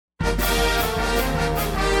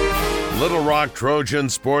Little Rock Trojan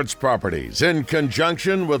Sports Properties, in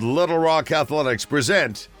conjunction with Little Rock Athletics,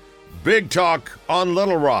 present Big Talk on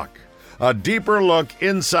Little Rock, a deeper look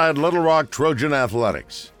inside Little Rock Trojan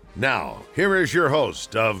Athletics. Now, here is your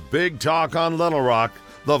host of Big Talk on Little Rock,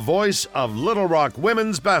 the voice of Little Rock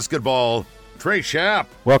women's basketball, Trey Schaap.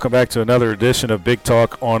 Welcome back to another edition of Big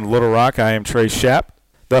Talk on Little Rock. I am Trey Schaap,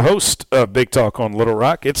 the host of Big Talk on Little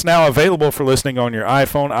Rock. It's now available for listening on your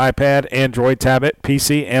iPhone, iPad, Android tablet,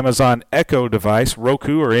 PC, Amazon Echo device,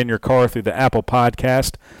 Roku, or in your car through the Apple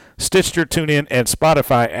Podcast, Stitcher, TuneIn, and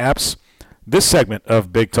Spotify apps. This segment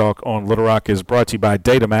of Big Talk on Little Rock is brought to you by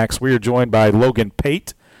Datamax. We are joined by Logan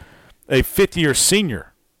Pate, a fifth-year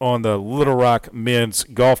senior on the Little Rock men's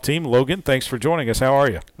golf team. Logan, thanks for joining us. How are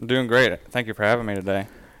you? I'm doing great. Thank you for having me today.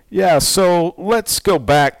 Yeah, so let's go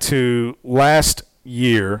back to last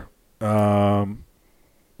year.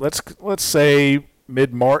 Let's say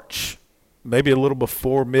mid-March, maybe a little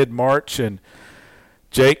before mid-March, and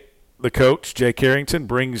Jake, the coach, Jake Harrington,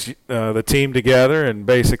 brings the team together and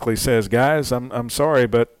basically says, "Guys, I'm sorry,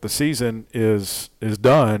 but the season is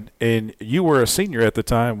done." And you were a senior at the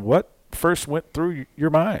time. What first went through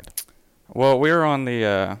your mind? Well, we were on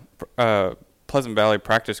the Pleasant Valley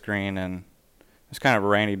practice green, and it was kind of a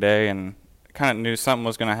rainy day, and kind of knew something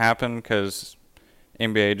was going to happen because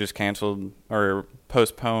NBA just canceled or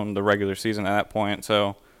postponed the regular season at that point,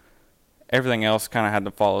 so everything else kind of had to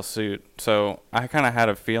follow suit. So I kind of had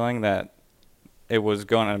a feeling that it was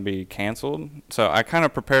going to be canceled. So I kind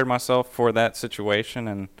of prepared myself for that situation,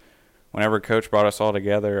 and whenever Coach brought us all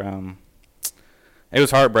together, it was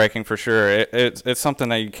heartbreaking for sure. It's something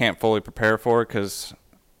that you can't fully prepare for because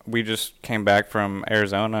we just came back from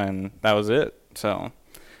Arizona, and that was it. So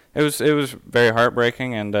it was very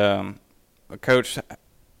heartbreaking, and Coach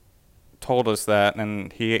told us that,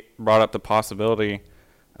 and he brought up the possibility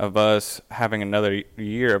of us having another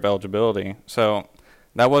year of eligibility. So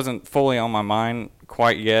that wasn't fully on my mind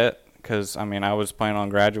quite yet because, I mean, I was planning on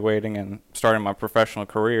graduating and starting my professional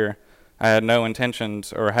career. I had no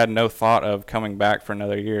intentions or had no thought of coming back for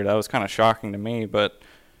another year. That was kind of shocking to me, but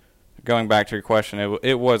going back to your question,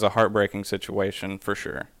 it was a heartbreaking situation for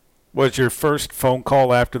sure. Was your first phone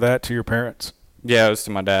call after that to your parents? Yeah, it was to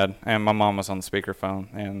my dad, and my mom was on the speakerphone,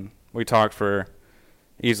 and we talked for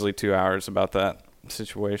easily 2 hours about that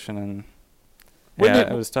situation, and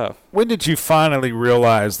it was tough. When did you finally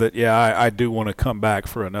realize that, I do want to come back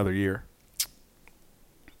for another year?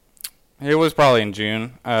 It was probably in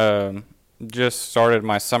June. Just started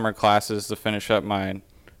my summer classes to finish up my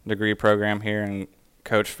degree program here, and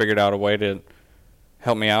Coach figured out a way to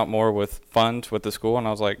help me out more with funds with the school, and I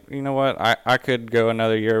was like, you know what, I could go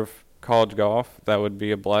another year of college golf. That would be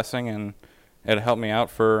a blessing, and it'd help me out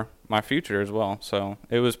for my future as well. So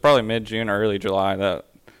it was probably mid-June or early July that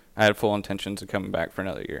I had full intentions of coming back for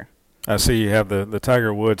another year. I see you have the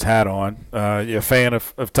Tiger Woods hat on. You a fan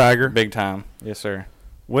of Tiger? Big time, yes, sir.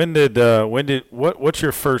 What's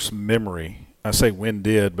your first memory? I say when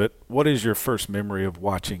did, but what is your first memory of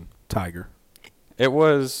watching Tiger? It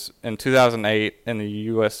was in 2008 in the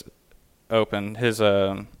U.S. Open, his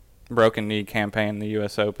broken knee campaign in the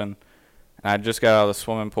U.S. Open. And I just got out of the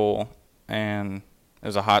swimming pool, and it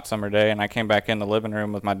was a hot summer day, and I came back in the living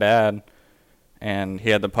room with my dad, and he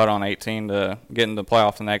had the putt on 18 to get into the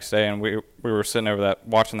playoff the next day, and we were sitting over that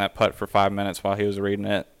watching that putt for 5 minutes while he was reading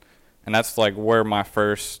it. And that's like where my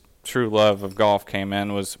first true love of golf came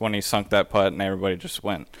in, was when he sunk that putt and everybody just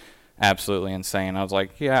went absolutely insane. I was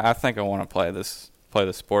like, yeah, I think I want to play this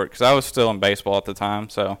sport, because I was still in baseball at the time,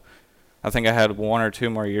 so I think I had 1 or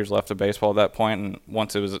 2 more years left of baseball at that point, and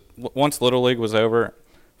once Little League was over,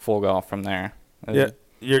 full golf from there. Yeah,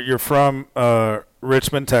 you're from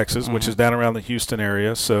Richmond, Texas, which is down around the Houston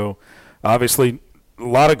area, so obviously a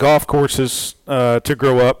lot of golf courses to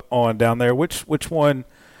grow up on down there. Which one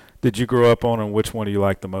did you grow up on, and which one do you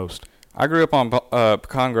like the most? I grew up on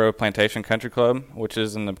Pecan Grove Plantation Country Club, which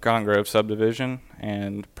is in the Pecan Grove subdivision,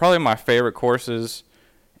 and probably my favorite courses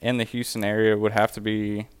in the Houston area would have to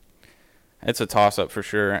be, it's a toss-up for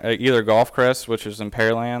sure, either Golf Crest, which is in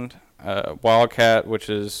Pearland, Wildcat, which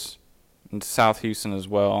is in South Houston as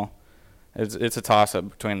well. It's a toss-up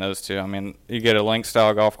between those two. I mean, you get a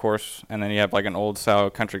link-style golf course, and then you have like an old-style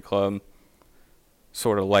country club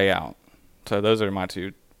sort of layout. So those are my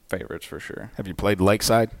two favorites for sure. Have you played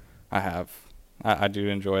Lakeside? I have. I do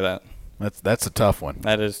enjoy that. That's a tough one.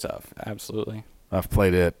 That is tough, absolutely. I've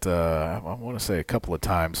played it, I want to say a couple of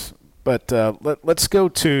times. But let's go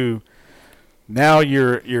to now.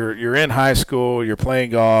 You're in high school. You're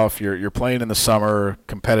playing golf. You're playing in the summer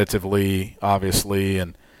competitively, obviously,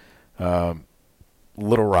 and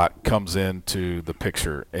Little Rock comes into the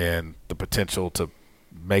picture, and the potential to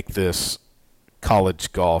make this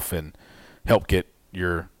college golf and help get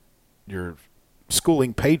your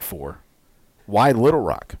schooling paid for. Why Little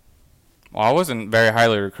Rock? Well, I wasn't very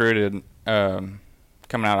highly recruited coming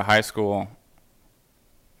out of high school.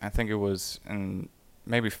 I think it was in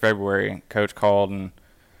maybe February. Coach called and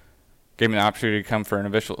gave me the opportunity to come for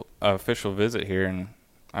an official visit here, and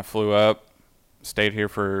I flew up, stayed here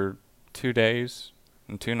for 2 days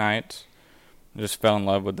and 2 nights, just fell in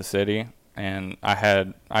love with the city. And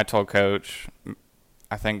I told Coach,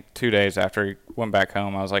 I think 2 days after he went back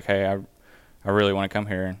home, I was like, hey, I really want to come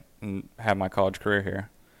here and have my college career here.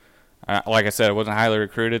 Like I said, I wasn't highly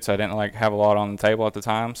recruited, so I didn't have a lot on the table at the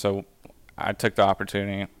time, so I took the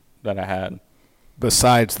opportunity that I had.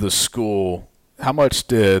 Besides the school, how much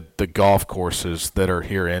did the golf courses that are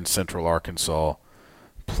here in Central Arkansas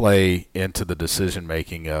play into the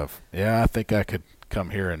decision-making of, I think I could come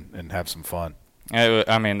here and have some fun?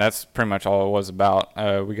 I mean, that's pretty much all it was about.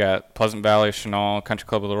 We got Pleasant Valley, Chenal, Country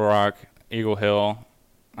Club of Little Rock, Eagle Hill.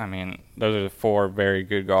 I mean, those are the 4 very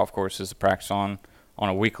good golf courses to practice on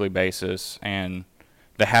a weekly basis. And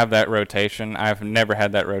to have that rotation, I've never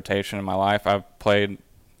had that rotation in my life. I've played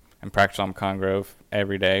and practiced on Pecan Grove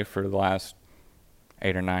every day for the last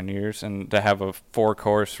 8 or 9 years. And to have a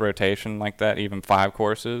 4-course rotation like that, even 5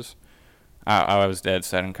 courses, I was dead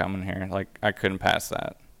set on coming here. I couldn't pass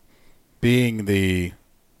that. Being the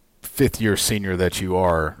 5th-year senior that you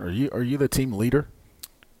are you the team leader?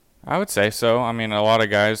 I would say so. I mean, a lot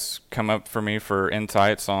of guys come up for me for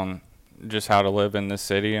insights on just how to live in this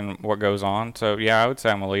city and what goes on. So, yeah, I would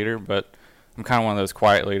say I'm a leader, but I'm kind of one of those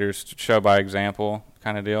quiet leaders, show by example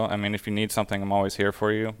kind of deal. I mean, if you need something, I'm always here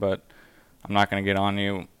for you, but I'm not going to get on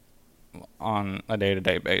you on a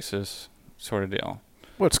day-to-day basis sort of deal.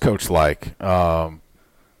 What's Coach like?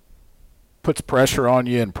 Puts pressure on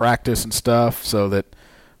you in practice and stuff so that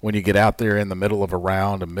when you get out there in the middle of a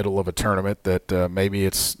round, middle of a tournament, that maybe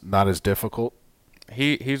it's not as difficult?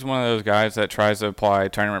 He's one of those guys that tries to apply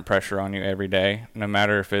tournament pressure on you every day. No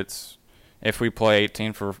matter if we play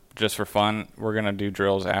 18 for fun, we're going to do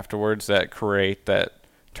drills afterwards that create that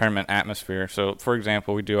tournament atmosphere. So, for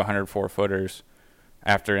example, we do 104 footers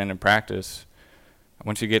after end of practice.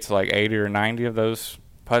 Once you get to 80 or 90 of those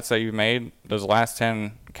putts that you've made, those last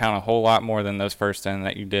 10 count a whole lot more than those first 10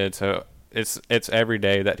 that you did. So it's every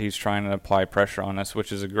day that he's trying to apply pressure on us,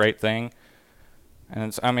 which is a great thing.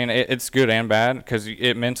 And it's good and bad because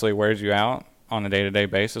it mentally wears you out on a day-to-day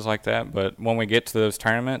basis like that. But when we get to those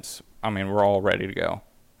tournaments, we're all ready to go.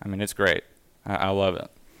 It's great. I love it.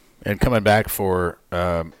 And coming back for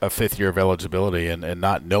a 5th year of eligibility and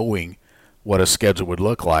not knowing what a schedule would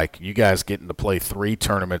look like, you guys getting to play 3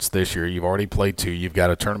 tournaments this year. You've already played 2. You've got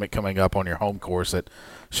a tournament coming up on your home course at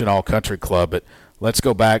Chenal Country Club. But let's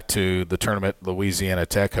go back to the tournament Louisiana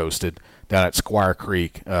Tech hosted down at Squire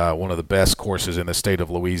Creek, one of the best courses in the state of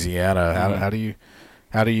Louisiana. Mm-hmm.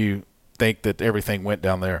 How do you think that everything went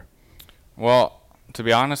down there? Well, to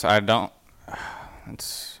be honest, I don't.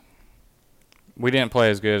 We didn't play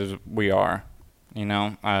as good as we are.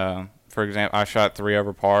 For example, I shot 3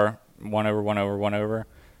 over par, 1 over, 1 over, 1 over.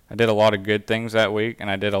 I did a lot of good things that week, and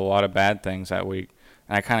I did a lot of bad things that week.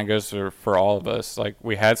 And that kind of goes for all of us.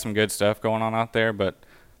 We had some good stuff going on out there, but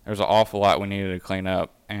there's an awful lot we needed to clean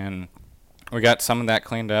up. And we got some of that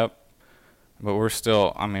cleaned up, but we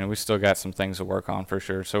still got some things to work on for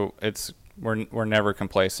sure. So we're never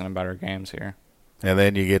complacent about our games here. And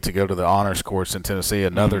then you get to go to the Honors Course in Tennessee,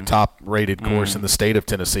 another top-rated course in the state of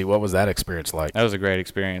Tennessee. What was that experience like? That was a great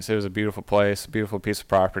experience. It was a beautiful place, a beautiful piece of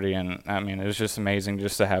property, and it was just amazing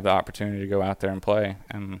just to have the opportunity to go out there and play.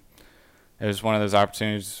 And it was one of those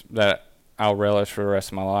opportunities that I'll relish for the rest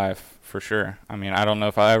of my life for sure. I don't know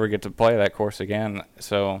if I'll ever get to play that course again.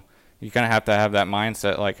 So you kind of have to have that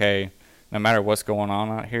mindset, hey, no matter what's going on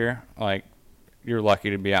out here, you're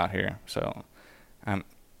lucky to be out here. So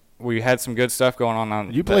we had some good stuff going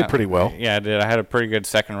on. You played pretty well. Yeah, I did. I had a pretty good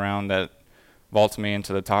second round that vaulted me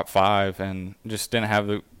into the top 5 and just didn't have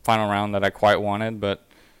the final round that I quite wanted, but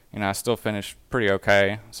I still finished pretty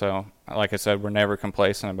okay. So like I said, we're never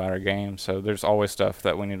complacent about our game, so there's always stuff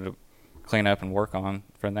that we need to clean up and work on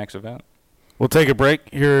for the next event. We'll take a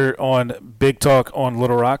break here on Big Talk on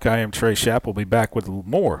Little Rock. I am Trey Schapp. We'll be back with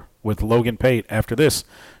more with Logan Pate after this.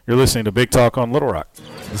 You're listening to Big Talk on Little Rock.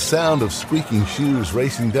 The sound of squeaking shoes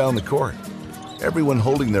racing down the court. Everyone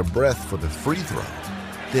holding their breath for the free throw.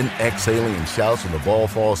 Then exhaling in shouts when the ball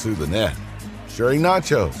falls through the net. Sharing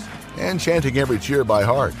nachos and chanting every cheer by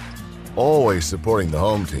heart. Always supporting the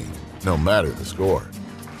home team, no matter the score.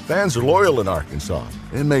 Fans are loyal in Arkansas.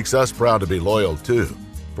 It makes us proud to be loyal, too.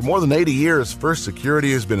 For more than 80 years, First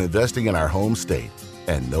Security has been investing in our home state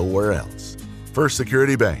and nowhere else. First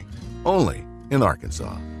Security Bank, only in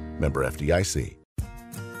Arkansas. Member FDIC.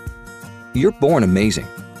 You're born amazing,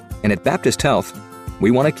 and at Baptist Health,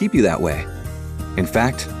 we want to keep you that way. In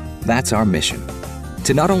fact, that's our mission,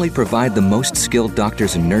 to not only provide the most skilled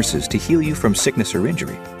doctors and nurses to heal you from sickness or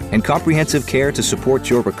injury, and comprehensive care to support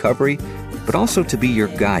your recovery, but also to be your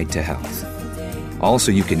guide to health. Also,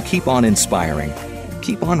 you can keep on inspiring,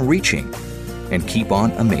 keep on reaching, and keep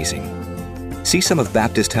on amazing. See some of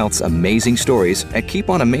Baptist Health's amazing stories at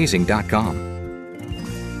keeponamazing.com.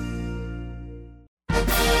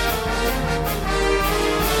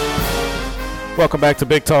 Welcome back to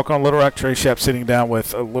Big Talk on Little Rock. Trey Shapp sitting down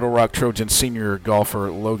with Little Rock Trojan senior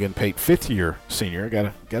golfer Logan Pate, fifth-year senior.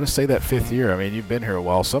 Gotta say that fifth year. I mean, you've been here a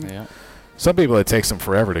while. Some people, it takes them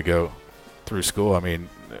forever to go through school. I mean,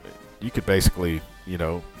 you could basically,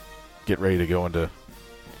 get ready to go into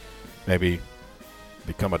maybe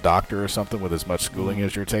become a doctor or something with as much schooling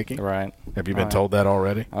as you're taking. Right. Have you been told that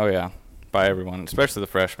already? Oh, yeah. By everyone, especially the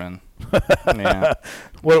freshmen. Yeah.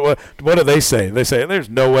 What do they say? They say, there's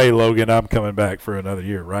no way, Logan, I'm coming back for another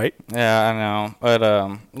year, right? Yeah, I know.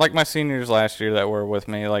 But like my seniors last year that were with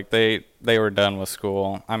me, like they were done with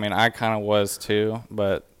school. I mean, I kind of was too,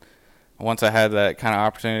 but once I had that kind of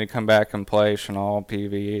opportunity to come back and play Chenal,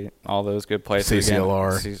 PV, all those good places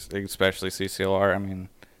CCLR. again, especially CCLR, I mean,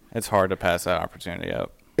 it's hard to pass that opportunity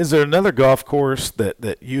up. Is there another golf course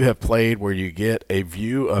that you have played where you get a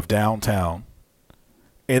view of downtown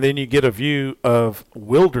and then you get a view of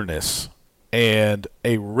wilderness and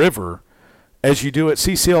a river as you do at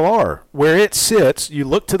CCLR? Where it sits, you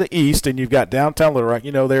look to the east and you've got downtown Little Rock,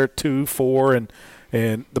 there 2, 4,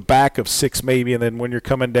 and the back of 6 maybe, and then when you're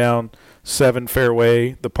coming down 7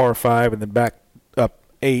 fairway, the par 5, and then back up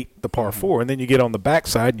 8, the par 4, and then you get on the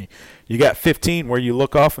backside and you got 15 where you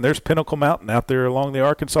look off and there's Pinnacle Mountain out there along the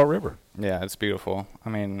Arkansas River. Yeah, it's beautiful. I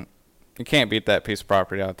mean, you can't beat that piece of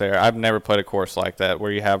property out there. I've never played a course like that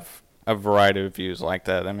where you have a variety of views like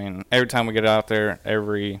that. I mean, every time we get out there,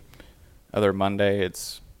 every other Monday,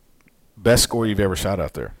 it's best score you've ever shot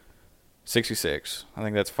out there. 66. I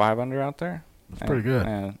think that's 5 under out there. That's pretty good.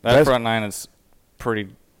 And that front 9 is pretty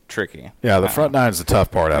tricky. Yeah, the front 9 is the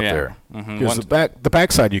tough part out there. Because the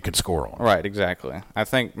backside you can score on. Right, exactly. I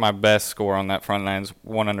think my best score on that front 9 is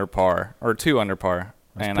 1 under par or 2 under par.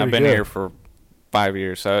 And I've been here for 5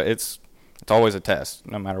 years, so it's always a test,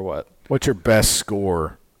 no matter what. What's your best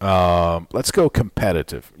score? Let's go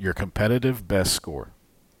competitive. Your competitive best score.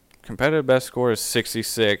 Competitive best score is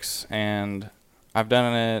 66, and I've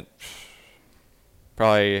done it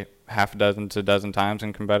probably half a dozen to a dozen times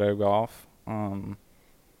in competitive golf. I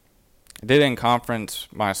did it in conference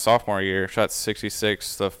my sophomore year, shot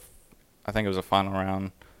 66, I think it was a final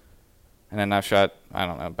round. And then I've shot,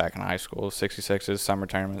 back in high school, 66s, summer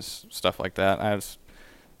tournaments, stuff like that.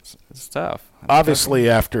 It's tough. Obviously,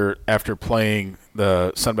 after playing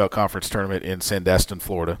the Sun Belt Conference tournament in Sandestin,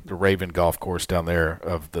 Florida, the Raven Golf Course down there,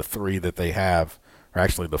 of the 3 that they have, or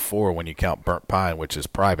actually the 4 when you count Burnt Pine, which is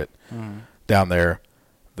private, down there,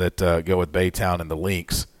 that go with Baytown and the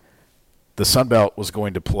Lynx, the Sun Belt was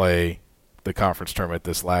going to play the conference tournament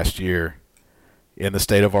this last year in the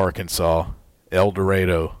state of Arkansas, El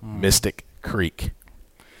Dorado, Mystic Creek.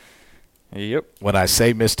 Yep. When I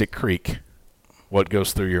say Mystic Creek, what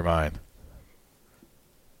goes through your mind?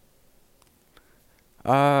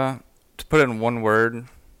 To put it in one word,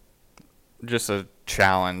 just a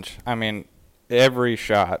challenge. I mean, every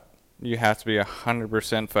shot, you have to be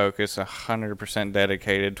 100% focused, 100%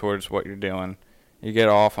 dedicated towards what you're doing. You get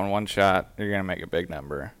off on one shot, you're going to make a big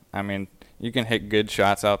number. I mean, you can hit good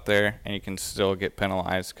shots out there, and you can still get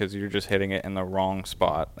penalized because you're just hitting it in the wrong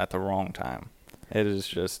spot at the wrong time.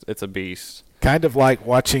 It's a beast. Kind of like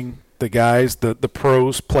watching the guys, the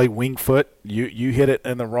pros play wing foot. You hit it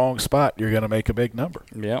in the wrong spot, you're going to make a big number.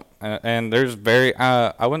 Yep. And there's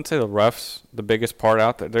I wouldn't say the rough's the biggest part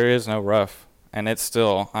out there. There is no rough. And it's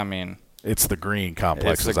still, it's the green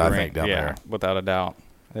complexes, I think, down there. Without a doubt.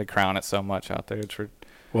 They crown it so much out there.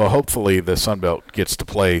 Well, hopefully the Sun Belt gets to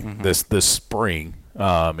play this spring,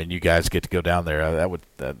 and you guys get to go down there.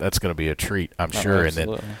 That's going to be a treat, I'm sure.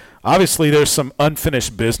 Absolutely. And then, obviously, there's some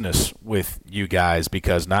unfinished business with you guys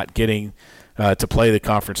because not getting to play the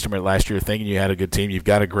conference tournament last year, thinking you had a good team. You've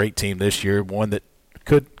got a great team this year, one that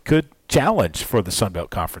could challenge for the Sun Belt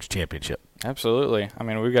Conference Championship. Absolutely.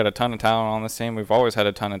 We've got a ton of talent on this team. We've always had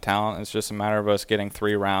a ton of talent. It's just a matter of us getting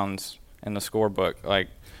 3 rounds in the scorebook. Like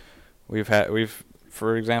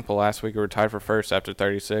for example, last week we were tied for first after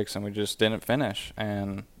 36, and we just didn't finish.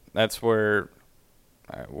 And that's where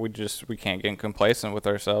we can't get complacent with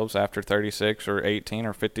ourselves after 36 or 18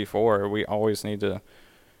 or 54. We always need to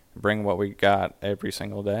bring what we got every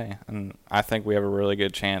single day. And I think we have a really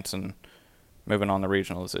good chance in moving on the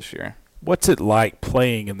regionals this year. What's it like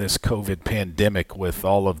playing in this COVID pandemic with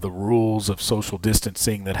all of the rules of social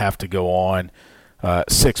distancing that have to go on?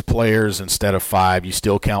 6 players instead of 5, you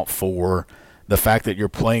still count 4. The fact that you're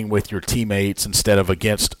playing with your teammates instead of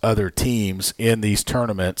against other teams in these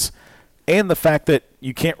tournaments, and the fact that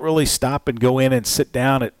you can't really stop and go in and sit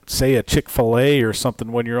down at, say, a Chick-fil-A or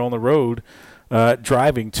something when you're on the road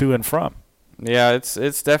driving to and from. Yeah,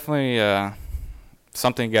 it's definitely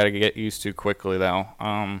something you got to get used to quickly, though.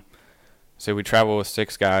 So we travel with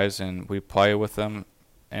 6 guys, and we play with them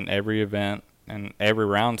in every event and every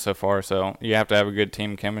round so far. So you have to have a good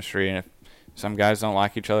team chemistry. And if some guys don't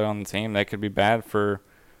like each other on the team, that could be bad for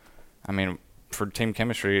team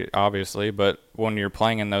chemistry, obviously. But when you're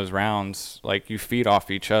playing in those rounds, like, you feed off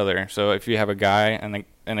each other. So if you have a guy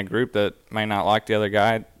in a group that may not like the other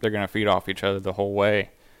guy, they're going to feed off each other the whole way.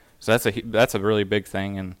 So that's a really big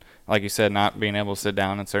thing. And like you said, not being able to sit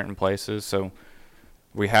down in certain places. So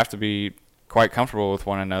we have to be quite comfortable with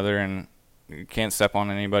one another, and you can't step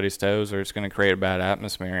on anybody's toes or it's going to create a bad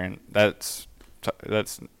atmosphere, and that's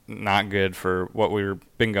not good for what we've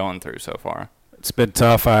been going through so far. It's been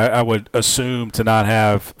tough. I would assume to not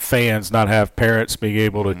have fans, not have parents being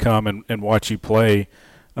able to come and watch you play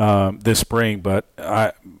this spring, but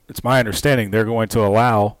it's my understanding they're going to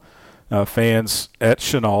allow fans at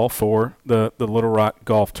Chenal for the Little Rock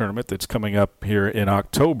Golf Tournament that's coming up here in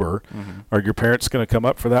October. Mm-hmm. Are your parents going to come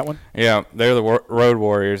up for that one? Yeah, they're the road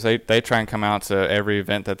warriors. They try and come out to every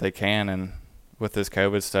event that they can, and with this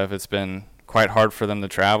COVID stuff, it's been quite hard for them to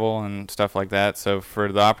travel and stuff like that. So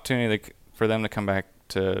for the opportunity for them to come back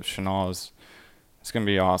to Chenal it's going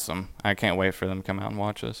to be awesome. I can't wait for them to come out and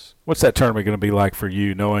watch us. What's that tournament going to be like for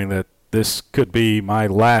you, knowing that this could be my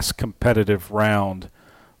last competitive round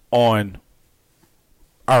on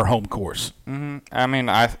our home course? Mm-hmm. I mean,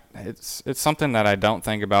 it's something that I don't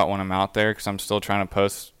think about when I'm out there because I'm still trying to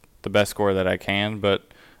post the best score that I can.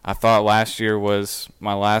 But I thought last year was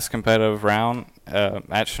my last competitive round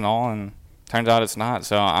at Chenal, and turns out it's not.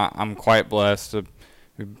 So I'm quite blessed to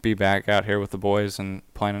be back out here with the boys and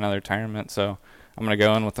playing another tournament. So I'm going to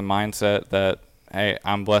go in with the mindset that, hey,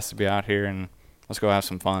 I'm blessed to be out here, and let's go have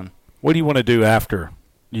some fun. What do you want to do after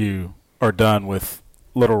you are done with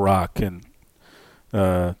Little Rock and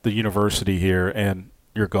the university here and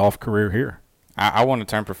your golf career here? I want to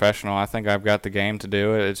turn professional. I think I've got the game to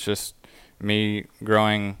do it. It's just me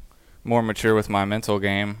growing more mature with my mental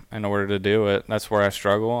game in order to do it. That's where I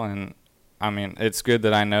struggle, and I mean, it's good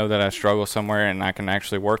that I know that I struggle somewhere and I can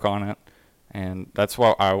actually work on it, and that's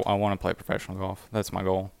why I want to play professional golf. That's my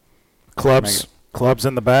goal. Clubs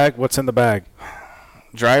in the bag? What's in the bag?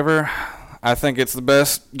 Driver. I think it's the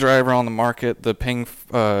best driver on the market, the Ping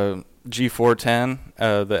G410,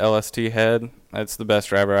 the LST head. That's the best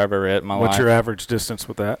driver I've ever hit in my life. What's your average distance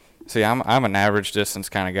with that? See, I'm an average distance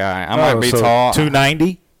kind of guy. I might be tall.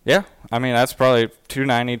 290? Yeah. I mean, that's probably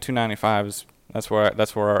 290, 295 that's where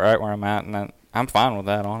I'm at, and I'm fine with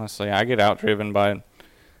that, honestly. I get outdriven by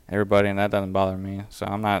everybody, and that doesn't bother me. So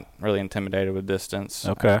I'm not really intimidated with distance.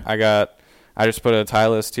 Okay. I just put a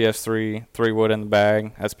Titleist TS3 3-wood in the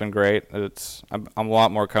bag. That's been great. I'm a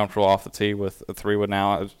lot more comfortable off the tee with a 3-wood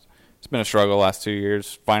now. It's been a struggle the last 2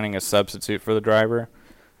 years finding a substitute for the driver.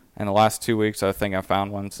 And the last 2 weeks, I think I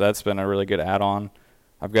found one. So that's been a really good add-on.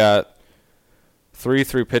 I've got 3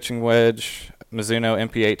 pitching wedge Mizuno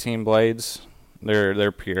MP18 blades.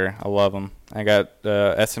 They're pure. I love them. I got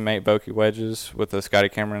SM8 Vokey wedges with the Scotty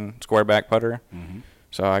Cameron square back putter. Mm-hmm.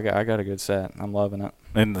 So I got a good set. I'm loving it.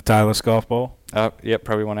 And the Titleist golf ball? Yep,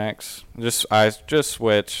 Pro V1X. I just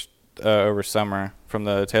switched over summer from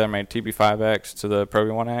the TaylorMade TB5X to the Pro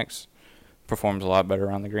V1X. Performs a lot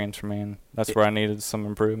better on the greens for me, and that's where I needed some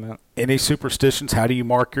improvement. Any superstitions? How do you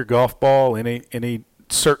mark your golf ball? Any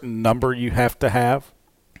certain number you have to have?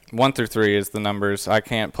 1 through 3 is the numbers. I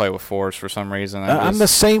can't play with 4s for some reason. I'm the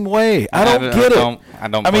same way. I don't get it.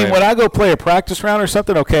 I mean, when I go play a practice round or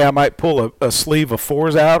something, okay, I might pull a sleeve of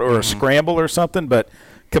 4s out or a scramble or something, but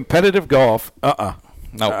competitive golf, no.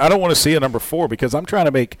 I don't want to see a number 4 because I'm trying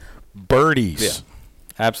to make birdies.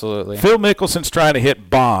 Yeah, absolutely. Phil Mickelson's trying to hit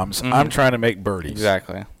bombs. Mm-hmm. I'm trying to make birdies.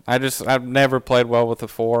 Exactly. I've never played well with a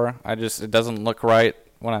 4. It doesn't look right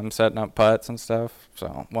when I'm setting up putts and stuff.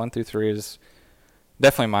 So 1 through 3 is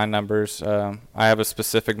definitely my numbers. I have a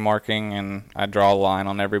specific marking, and I draw a line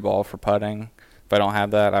on every ball for putting. If I don't have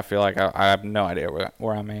that, I feel like I have no idea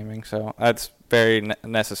where I'm aiming. So that's very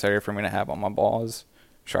necessary for me to have on my ball is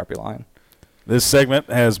Sharpie line. This segment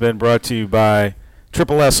has been brought to you by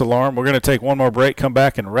Triple S Alarm. We're going to take one more break, come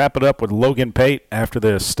back, and wrap it up with Logan Pate after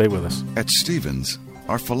this. Stay with us. At Stevens,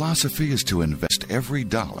 Our philosophy is to invest every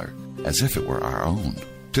dollar as if it were our own,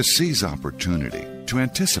 to seize opportunity, to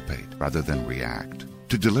anticipate rather than react,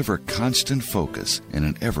 to deliver constant focus in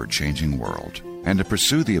an ever-changing world, and to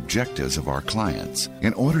pursue the objectives of our clients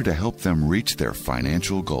in order to help them reach their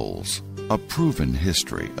financial goals. A proven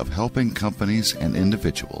history of helping companies and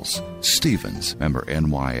individuals. Stephens, member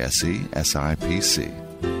NYSE, SIPC.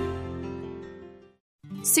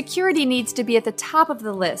 Security needs to be at the top of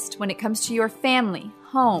the list when it comes to your family,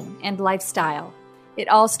 home, and lifestyle. It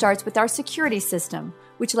all starts with our security system,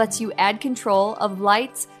 which lets you add control of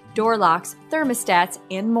lights, door locks, thermostats,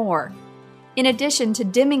 and more. In addition to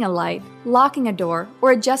dimming a light, locking a door,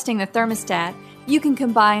 or adjusting the thermostat, you can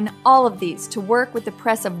combine all of these to work with the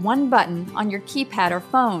press of one button on your keypad or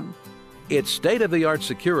phone. It's state-of-the-art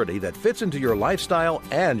security that fits into your lifestyle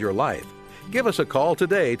and your life. Give us a call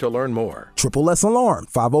today to learn more. Triple S Alarm,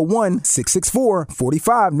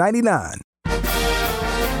 501-664-4599.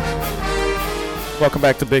 Welcome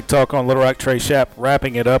back to Big Talk on Little Rock. Trey Schapp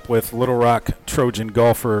wrapping it up with Little Rock Trojan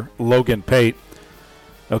golfer Logan Pate.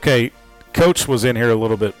 Okay, Coach was in here a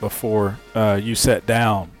little bit before you sat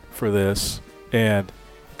down for this and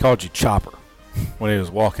called you Chopper when he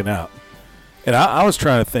was walking out. And I was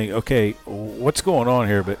trying to think, okay, what's going on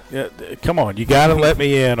here? But come on, you got to let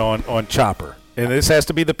me in on Chopper. And this has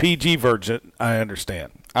to be the PG version, I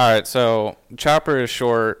understand. All right, so Chopper is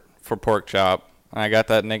short for pork chop. I got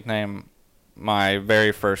that nickname my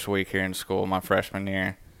very first week here in school, my freshman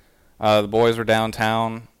year. The boys were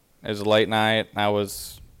downtown. It was a late night.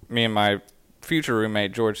 Me and my future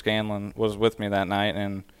roommate, George Scanlon, was with me that night,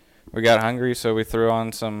 and we got hungry, so we threw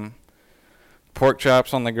on some pork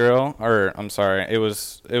chops on the grill. Or, I'm sorry, it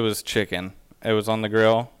was chicken. It was on the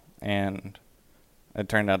grill, and it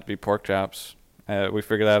turned out to be pork chops. We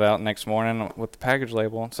figured that out next morning with the package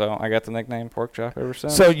label, so I got the nickname Pork Chop ever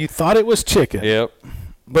since. So you thought it was chicken. Yep.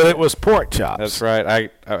 But it was pork chops. That's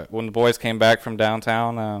right. I when the boys came back from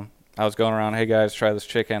downtown, I was going around, hey, guys, try this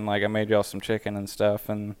chicken. Like, I made y'all some chicken and stuff,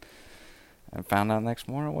 and I found out next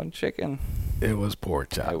morning it wasn't chicken. It was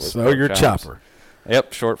pork chops. Was so pork you're chops. Chopper.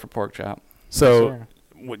 Yep, short for pork chop. So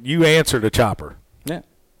you answered a Chopper. Yeah.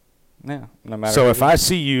 Yeah, no matter. So if I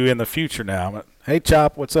see you in the future now, I'm like, hey,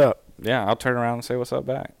 Chop, what's up? Yeah, I'll turn around and say what's up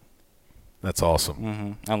back. That's awesome.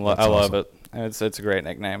 Mm-hmm. I love it. It's a great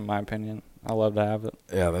nickname, in my opinion. I love to have it.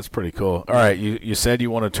 Yeah, that's pretty cool. All right, you said you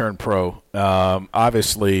want to turn pro.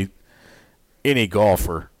 Obviously, any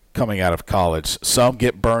golfer coming out of college, some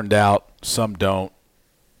get burned out, some don't.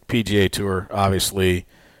 PGA Tour, obviously,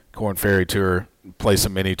 Korn Ferry Tour, play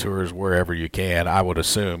some mini tours wherever you can, I would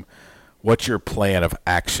assume. What's your plan of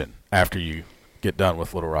action after you get done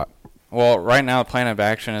with Little Rock? Well, right now the plan of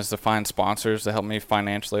action is to find sponsors to help me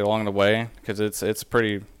financially along the way, because it's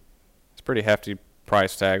pretty hefty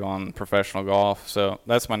price tag on professional golf. So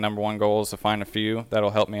that's my number one goal, is to find a few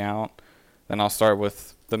that'll help me out. Then I'll start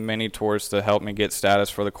with the mini tours to help me get status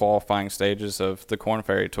for the qualifying stages of the Korn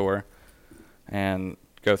Ferry Tour, and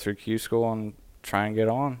go through Q school and try and get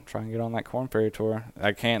on that Korn Ferry Tour.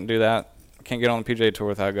 I can't do that. I can't get on the PGA Tour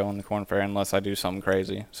without going to Korn Ferry unless I do something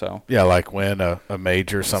crazy. So yeah, like win a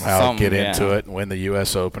major somehow, get into it and win the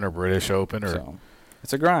U.S. Open or British Open. So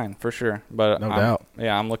it's a grind for sure, but no doubt.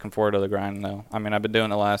 Yeah, I'm looking forward to the grind though. I mean, I've been doing it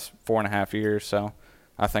the last 4.5 years, so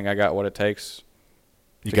I think I got what it takes.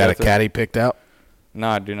 You got a caddy picked out? No,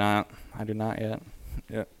 I do not. I do not yet.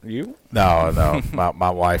 Yeah, you? No. my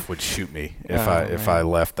wife would shoot me if I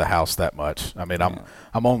left the house that much. I mean,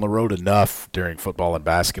 I'm on the road enough during football and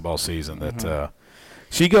basketball season that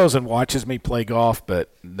she goes and watches me play golf, but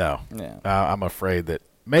no. Yeah. I'm afraid that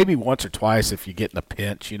maybe once or twice if you get in a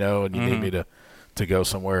pinch, and you need me to go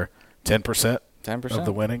somewhere. 10% of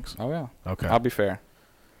the winnings? Oh, yeah. Okay. I'll be fair.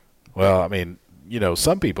 Well, I mean,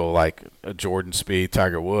 some people like Jordan Spieth,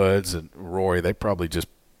 Tiger Woods, and Rory, they probably just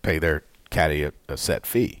pay their caddy a set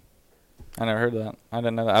fee. I never heard that. I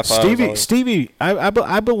didn't know that. I thought Stevie,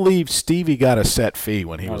 I believe Stevie got a set fee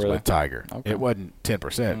when he was really? with Tiger. Okay. It wasn't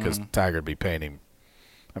 10% because Tiger would be paying him.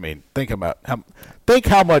 I mean, think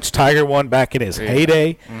how much Tiger won back in his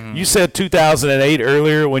heyday. Mm-hmm. You said 2008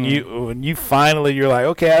 earlier when you finally you're like,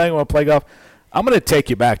 okay, I think I want to play golf. I'm going to take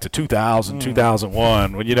you back to 2000,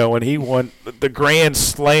 2001 when he won the Grand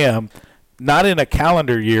Slam, not in a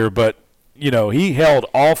calendar year, but he held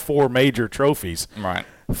all 4 major trophies. Right.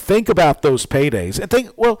 Think about those paydays and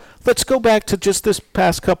let's go back to just this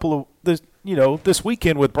past couple of this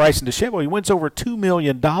weekend with Bryson DeChambeau. He wins over $2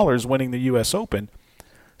 million winning the U.S. Open.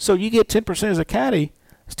 So you get 10% as a caddy,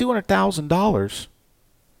 it's $200,000.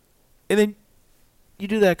 And then you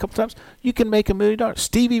do that a couple times, you can make $1 million.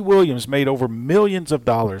 Stevie Williams made over millions of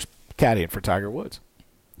dollars caddying for Tiger Woods.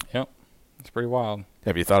 Yep. It's pretty wild.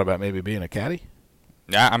 Have you thought about maybe being a caddy?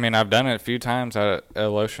 Yeah, I mean, I've done it a few times at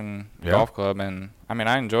Alotian Golf Club, and I mean,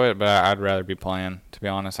 I enjoy it, but I'd rather be playing, to be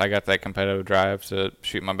honest. I got that competitive drive to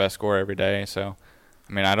shoot my best score every day, so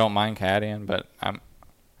I mean, I don't mind caddying, but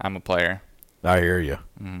I'm a player. I hear you.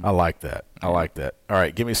 I like that. I like that. All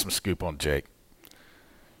right, give me some scoop on Jake.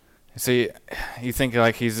 See, you think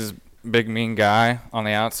like he's this big mean guy on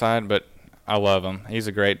the outside, but I love him. He's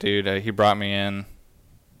a great dude. He brought me in,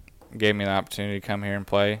 gave me the opportunity to come here and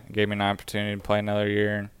play, gave me an opportunity to play another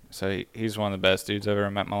year. So he's one of the best dudes I've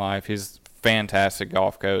ever met in my life. He's a fantastic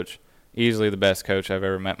golf coach, easily the best coach I've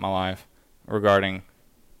ever met in my life regarding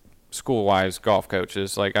school-wise golf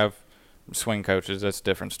coaches. Like I've swing coaches, that's a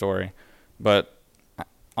different story. But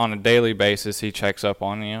on a daily basis, he checks up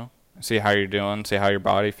on you, see how you're doing, see how your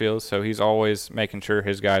body feels. So he's always making sure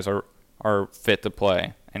his guys are fit to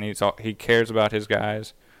play. And he cares about his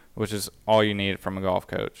guys, which is all you need from a golf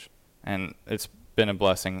coach. And it's been a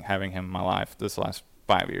blessing having him in my life this last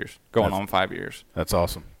 5 years, on 5 years. That's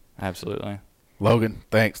awesome. Absolutely. Logan,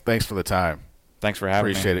 thanks for the time. Thanks for having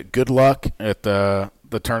me. Appreciate it. Good luck at the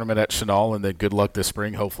tournament at Chenal, and then good luck this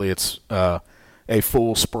spring. Hopefully it's a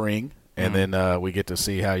full spring, and then we get to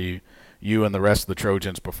see how you and the rest of the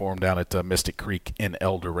Trojans perform down at Mystic Creek in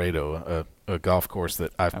El Dorado, a golf course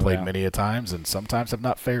that I've played many a times and sometimes have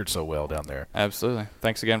not fared so well down there. Absolutely.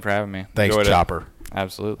 Thanks again for having me. Thanks, Enjoyed Chopper.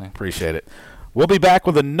 Absolutely. Appreciate it. We'll be back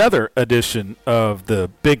with another edition of the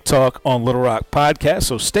Big Talk on Little Rock podcast,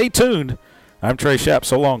 so stay tuned. I'm Trey Shapp.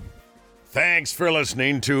 So long. Thanks for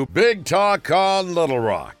listening to Big Talk on Little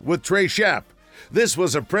Rock with Trey Shapp. This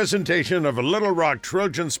was a presentation of Little Rock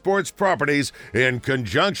Trojan Sports Properties in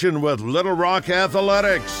conjunction with Little Rock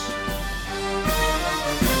Athletics.